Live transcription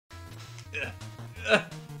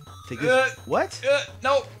Take this. What?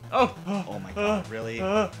 No. Oh. Oh my god, really?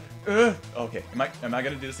 Okay. Am I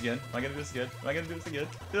gonna do this again? Am I gonna do this again? Am I gonna do this again?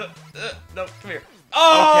 No. Come here.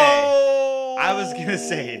 Oh. Okay. I was gonna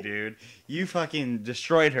say, dude, you fucking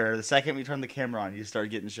destroyed her the second we turned the camera on. You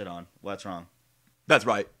started getting shit on. What's wrong? That's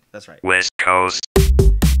right. That's right. West Coast.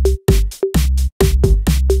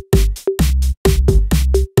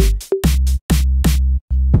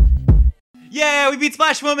 Yeah, we beat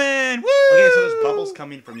Splash Woman! Woo! Okay, so there's bubbles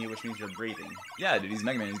coming from you, which means you're breathing. Yeah, dude, he's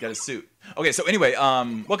Mega Man. He's got his suit. Okay, so anyway,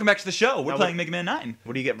 welcome back to the show. We're playing Mega Man 9.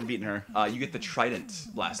 What do you get for beating her? You get the Trident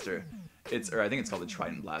Blaster. Or I think it's called the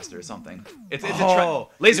Trident Blaster or something. It's Oh.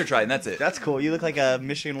 a laser Trident, that's it. That's cool. You look like a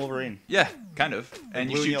Michigan Wolverine. Yeah, kind of. And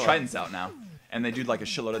you Blue and shoot yellow. Tridents out now. And they do like a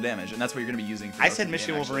shitload of damage, and that's what you're gonna be using for I most said of the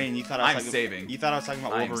Michigan game, actually. Wolverine. You thought I was I'm talking, saving. You thought I was talking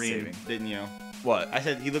about I'm Wolverine, saving. didn't you? What? I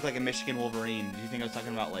said he looked like a Michigan Wolverine. Do you think I was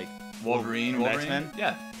talking about like Wolverine? from X-Men?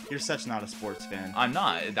 Yeah. You're such not a sports fan. I'm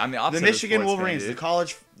not. I'm the opposite The Michigan of a sports Wolverines, fan,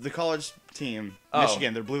 the college team. Oh.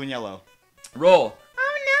 Michigan, they're blue and yellow. dude. Roll.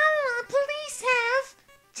 Oh no, the police have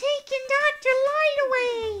taken Dr. Light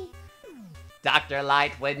away. Dr.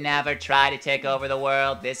 Light would never try to take over the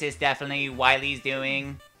world. This is definitely Wily's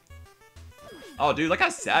doing. Oh, dude, look how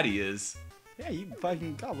sad he is. Yeah, you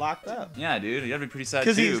fucking got locked up. Yeah, dude, you gotta be pretty sad too.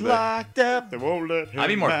 Because he's but locked up. They won't let him I'd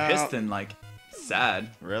be more out. pissed than like sad.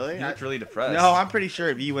 Really? You looked really depressed. No, I'm pretty sure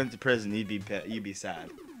if you went to prison, you'd be sad.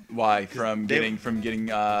 Why? From getting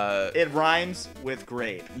It rhymes with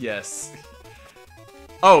grade. yes.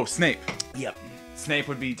 Oh, Snape. Yep. Snape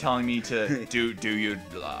would be telling me to do your You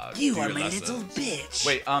do are your my lessons. little bitch.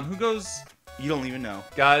 Wait, who goes? You don't even know.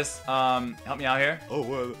 Guys, help me out here. Oh,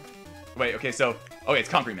 well. Wait, okay, so it's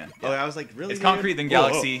Concrete Man. Oh, I was like, really? It's dude? Concrete, then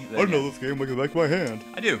Galaxy. Oh, then, I know this game like the back of my hand.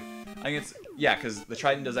 I do. I think it's because the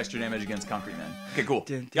Trident does extra damage against Concrete Man. Okay, cool.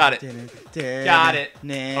 Got it. Got it.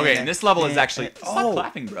 Okay, and this level is actually stop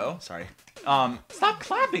clapping, bro. Sorry. Stop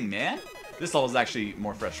clapping, man. This level is actually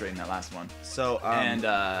more frustrating than that last one. So, And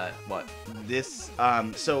what? this,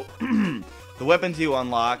 so the weapons you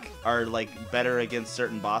unlock are like better against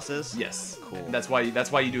certain bosses. Yes. Cool. That's why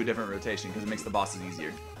you do a different rotation because it makes the bosses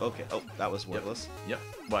easier. Okay. Oh, that was worthless. Yep.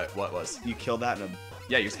 What was? You killed that in a.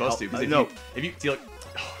 Yeah, you're supposed to. Because no. if you see, like,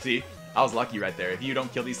 see, I was lucky right there. If you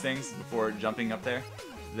don't kill these things before jumping up there,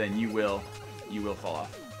 then you will fall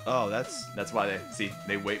off. Oh, that's. That's why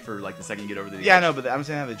they wait for like the second you get over the Yeah, edge. no, but I'm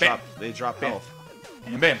saying how they drop Bam. health.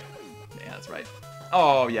 And bam. Yeah, that's right.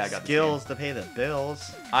 Oh yeah, I got Skills to pay the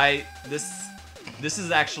bills. This is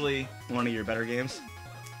actually One of your better games.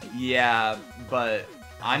 yeah, but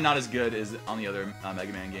I'm not as good as on the other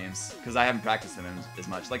Mega Man games because I haven't practiced them as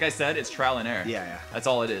much. Like I said, it's trial and error. Yeah, yeah. That's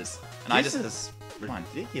all it is. And This I just is come on.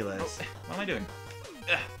 ridiculous. What am I doing?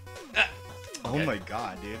 Oh Okay. my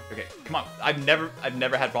god, dude. Okay, come on. I've never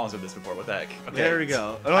had problems with this before. What the heck? Okay. There we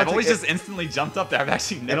go. I've always just instantly jumped up there. I've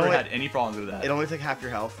actually never only- had any problems with that. It only took half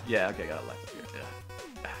your health. Yeah, okay, got a life up here.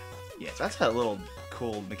 Yeah. Yeah. That's a little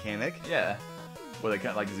cool mechanic. Yeah. Where they kind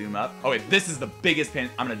of like zoom up. Oh wait, this is the biggest pain.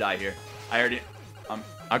 I'm gonna die here. I already.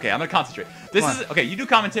 Okay, I'm gonna concentrate. This Come is on. okay. You do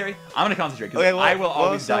commentary. I'm gonna concentrate because Okay, well, I will what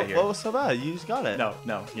always was so, die here. What was so bad? You just got it.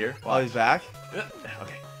 No, here. Oh, he's back.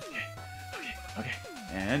 Okay.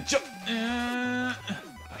 And jump. Okay.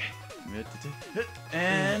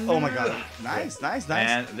 And Oh my god. Nice.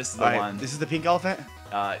 And this is the All right, one. This is the pink elephant.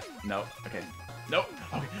 No. Okay. Nope.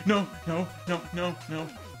 Okay. No. Okay.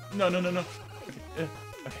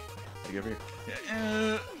 Take it over here.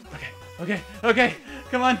 Okay.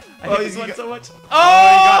 Come on. I hate this one so much. Oh,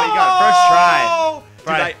 you got it. First try. Dude,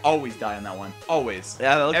 Right. I always die on that one. Always.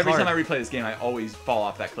 Yeah, that looks Every hard. time I replay this game, I always fall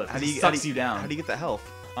off that cliff. How It do you sucks you down. How do you get the health?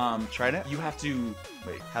 Tried it? You have to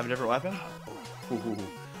wait. Have a different weapon? Ooh.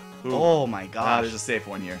 Oh my Ah, gosh. there's a safe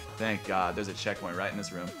one here. Thank God. There's a checkpoint right in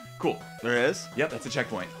this room. Cool. There is? Yep, that's a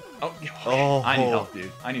checkpoint. Oh, okay. Oh. I need help,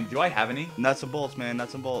 dude. Do I have any? Nuts and bolts, man.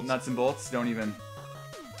 Nuts and bolts. Nuts and bolts? Don't even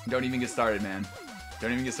get started, man.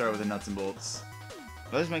 Don't even get started with the nuts and bolts.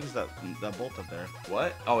 What just makes that bolt up there?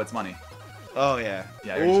 What? Oh, it's money. Oh yeah.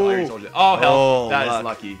 Yeah, I already told you. Oh, hell. Oh, That is luck.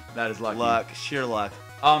 lucky. That is lucky. Luck. Sheer luck.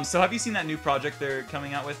 So have you seen that new project they're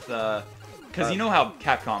coming out with? Because you know how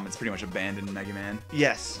Capcom is pretty much abandoned Mega Man?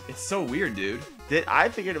 Yes. It's so weird, dude. I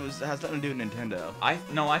figured it has nothing to do with Nintendo. I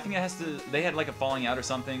think it has to. They had like a falling out or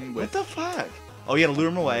something with. What the fuck? Oh, you had to lure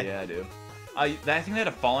him away. Yeah, I do. I think they had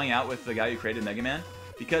a falling out with the guy who created Mega Man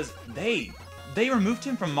because they removed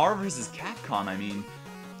him from Marvel vs. Capcom. I mean,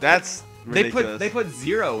 That's ridiculous. they put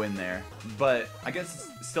Zero in there, but I guess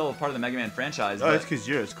it's still a part of the Mega Man franchise. Oh, but, it's because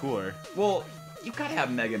Zero's cooler. well, you gotta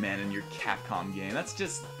have Mega Man in your Capcom game. That's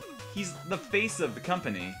just he's the face of the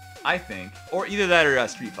company, I think, or either that or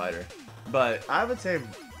Street Fighter. But I would say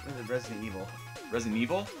Resident Evil. Resident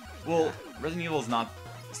Evil? Well, Resident Evil is not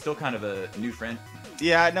still kind of a new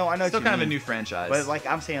Yeah, no, I know. still kind of a new franchise. But like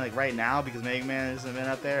I'm saying, like right now, because Mega Man hasn't been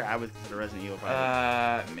up there, I would consider Resident Evil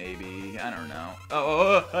probably. Maybe. I don't know.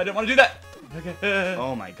 Oh, I didn't want to do that. Okay.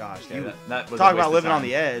 Oh my gosh, Yeah, dude. that was Talk a waste about of living on time.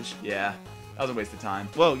 the edge. Yeah, that was a waste of time.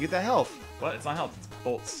 Whoa, get that health. What? It's not health. It's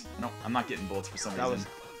bolts. No, I'm not getting bolts for some That reason.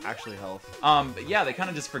 was actually health. But yeah, they kind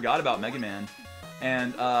of just forgot about Mega Man.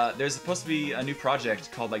 And there's supposed to be a new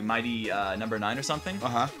project called like Mighty Number 9 or something.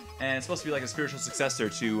 Uh-huh. And it's supposed to be like a spiritual successor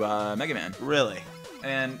to Mega Man. Really?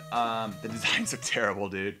 And the designs are terrible,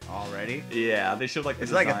 dude. Already? Yeah, they showed like the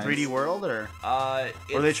Is it like a designs. 3D world or? Or are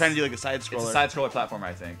they It's- trying to do like a side It's scroller? a side-scroller platformer,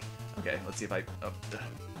 I think. Okay, let's see if I... Oh,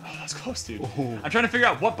 that's close, dude. Ooh. I'm trying to figure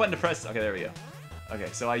out what button to press. Okay, there we go. Okay,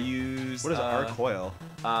 so I use... What is a recoil?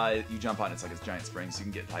 You jump on it. It's like a giant spring, so you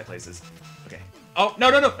can get high places. Okay. Oh, no,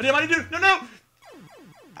 no, no! I didn't want to do... No, no!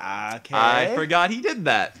 Okay. I forgot he did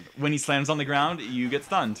that. When he slams on the ground, you get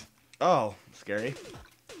stunned. Oh, scary.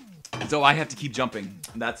 So I have to keep jumping.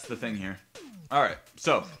 That's the thing here. All right,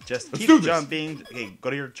 so... Just let's keep do this. jumping. Okay, go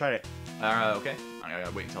to your try it. Okay. I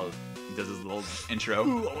gotta wait until he does his little intro.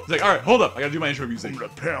 He's like, all right, hold up. I gotta do my intro music. I'm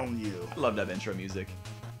gonna pound you. I love that intro music.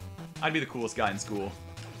 I'd be the coolest guy in school.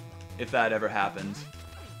 If that ever happened.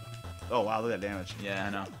 Oh wow, look at that damage. Yeah, I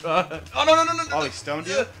know. Oh, no, no, no, no, no. Oh, he stoned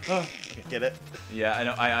you? Get it? Yeah, I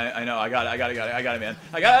know. I know. I got it, man.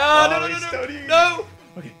 I got it. Oh, No, he no, no, stoned no, you. no.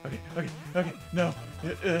 Okay. No.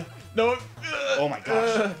 No. Oh my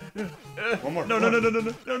gosh. One more. No.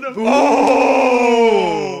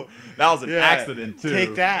 Oh! That was an accident, too.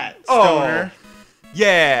 Take that, Oh. stoner.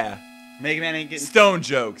 Yeah. Mega Man ain't getting. Stone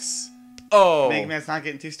jokes. Oh. Mega Man's not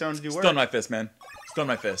getting too stoned to do work. Stone my fist, man. Stone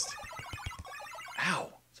my fist. Ow.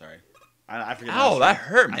 Sorry. I forget. Ow, that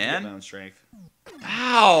hurt, I forget my man. own strength.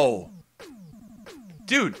 Ow.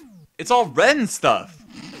 Dude, it's all red and stuff.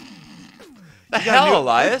 The You gotta hell, do-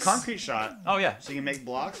 Elias? Concrete shot. Oh, yeah. So you can make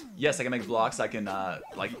blocks. Yes, I can make blocks. I can, I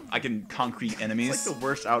can concrete enemies. It's like the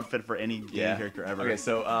worst outfit for any game character ever. Okay,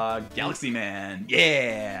 so, Galaxy Man.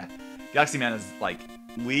 Yeah. Galaxy Man is, like,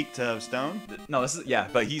 Weak to stone. no, this is, yeah,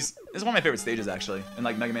 but this is one of my favorite stages, actually, in,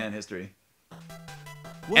 like, Mega Man history.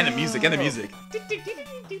 And the music,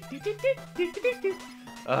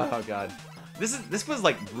 Oh, God. This was,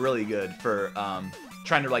 like, really good for,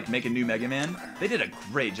 trying to, like, make a new Mega Man. They did a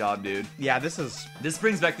great job, dude. Yeah, this This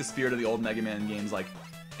brings back the spirit of the old Mega Man games, like,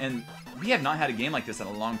 and we have not had a game like this in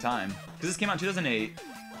a long time. Because this came out in 2008,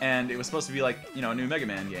 and it was supposed to be, like, you know, a new Mega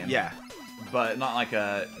Man game. Yeah. But not like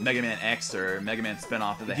a Mega Man X or Mega Man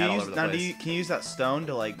spin-off that they had all over the place. Can you use that stone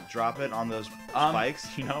to like drop it on those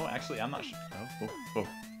spikes? You know, actually, I'm not sure.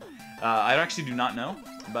 I actually do not know,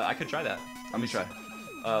 but I could try that. Let me try.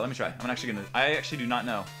 I actually do not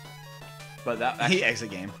know. But that actually, He exit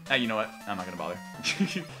game. you know what? I'm not gonna bother.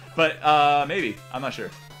 But maybe. I'm not sure.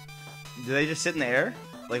 Do they just sit in the air?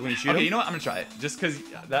 Like when you shoot Okay, them? you know what? I'm gonna try it. Just because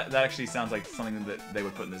that actually sounds like something that they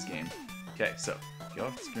would put in this game. Okay, so go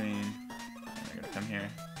off the screen. And they're gonna come here.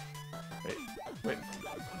 Wait.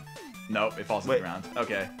 Nope, it falls to the ground.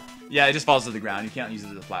 Okay. Yeah, it just falls to the ground. You can't use it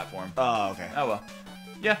as a platform. Oh, okay. Oh well.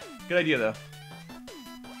 Yeah, good idea though.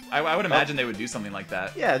 I would imagine they would do something like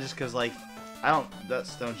that. Yeah, just because like that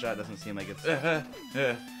stone shot doesn't seem like it's all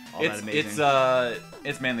that amazing.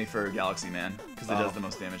 It's mainly for Galaxy Man because it does the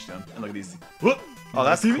most damage to him. And look at these. Oh,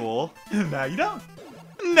 that's See me? cool. Now you don't.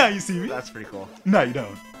 Now you see me. That's pretty cool. No, you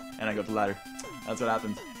don't. And I go up the ladder. That's what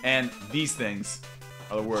happens. And these things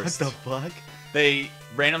are the worst. What the fuck? They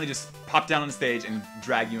randomly just pop down on the stage and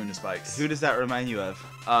drag you into spikes. Who does that remind you of?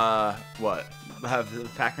 What? The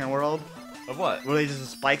Pac-Man world? Of what? Where they just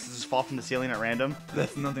spikes that just fall from the ceiling at random?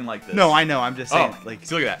 That's nothing like this. No, I know. I'm just saying. Oh, Like,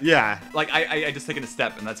 so look at that. yeah. Like, I just taken a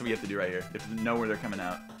step, and that's what you have to do right here. You have to know where they're coming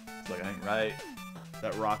out. So, like, right.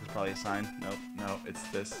 That rock is probably a sign. Nope. No, it's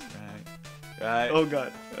this. Right. Oh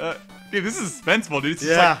god. Dude, this is suspenseful, dude. It's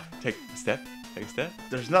just Yeah. like, take a step. Take a step.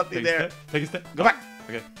 There's nothing Take a there. step. Take a step. Go back.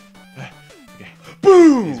 Okay. Okay.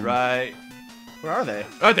 Boom. He's right. Where are they?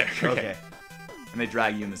 Right there. Okay. Okay. And they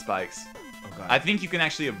drag you in the spikes. Oh god. I think you can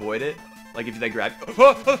actually avoid it. Like if they grab.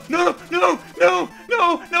 No!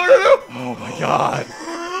 Oh my god.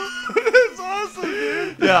 That's awesome,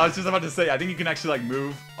 dude. Yeah, I was just about to say. I think you can actually like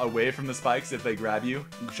move away from the spikes if they grab you.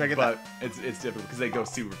 Should I get but it's difficult because they go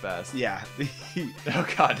super fast. Yeah. Oh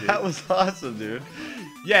god, dude. That was awesome, dude.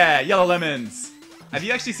 Yeah, yellow lemons. Have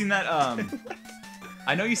you actually seen that?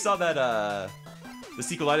 I know you saw that. The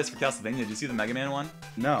sequelitis for Castlevania. Did you see the Mega Man one?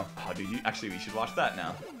 No. Oh, dude, we should watch that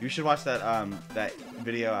now. You should watch that that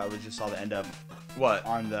video I just saw the end of What?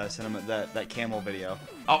 on the cinema that camel video.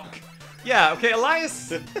 Oh, Yeah, okay,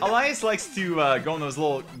 Elias likes to go on those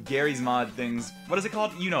little Gary's Mod things. What is it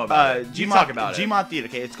called? You know about it. You talk about it. Gmod Theater.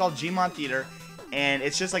 Okay, it's called Gmod Theater, and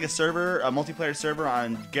it's just like a server, a multiplayer server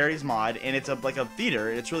on Gary's Mod, and it's like a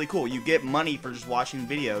theater. It's really cool. You get money for just watching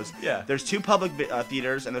videos. Yeah. There's 2 public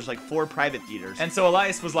theaters, and there's like 4 private theaters. And so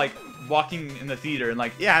Elias was like walking in the theater and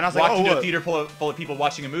like yeah, and I was like, walking oh, to a theater full of people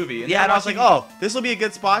watching a movie. Yeah, and I was like, oh, this will be a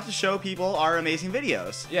good spot to show people our amazing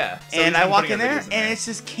videos. Yeah. So and I walk in there, and it's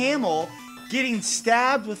this camel getting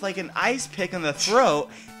stabbed with like an ice pick in the throat,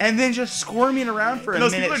 and then just squirming around for a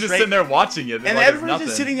minute people are just straight. sitting there watching it. And like everyone's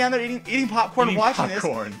just sitting down there eating popcorn and watching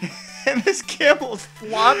popcorn. this. And this camel's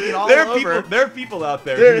flopping all over. There are people out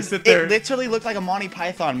there who sit there. It literally looked like a Monty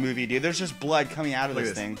Python movie, dude. There's just blood coming out of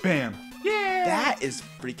this thing. Bam. Yeah. That is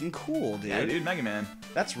freaking cool, dude. Yeah, dude, Mega Man.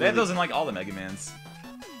 That's They really have those in like all the Mega Mans.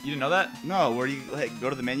 You didn't know that? No, where you like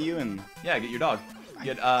go to the menu and Yeah, get your dog.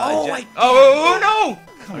 Get Oh, oh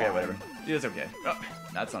no! Come okay, on. whatever. Dude, it's okay. Oh,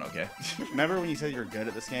 that's not okay. Remember when you said you were good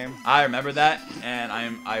at this game? I remember that, and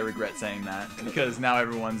I regret saying that because now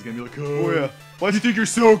everyone's gonna be like, oh yeah. why do you think you're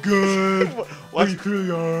so good? Watch, you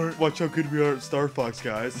clearly aren't. Watch how good we are at Star Fox,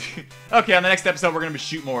 guys. Okay, on the next episode, we're gonna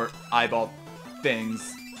shoot more eyeball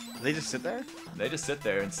things. They just sit there? They just sit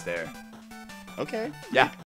there and stare. Okay. Yeah.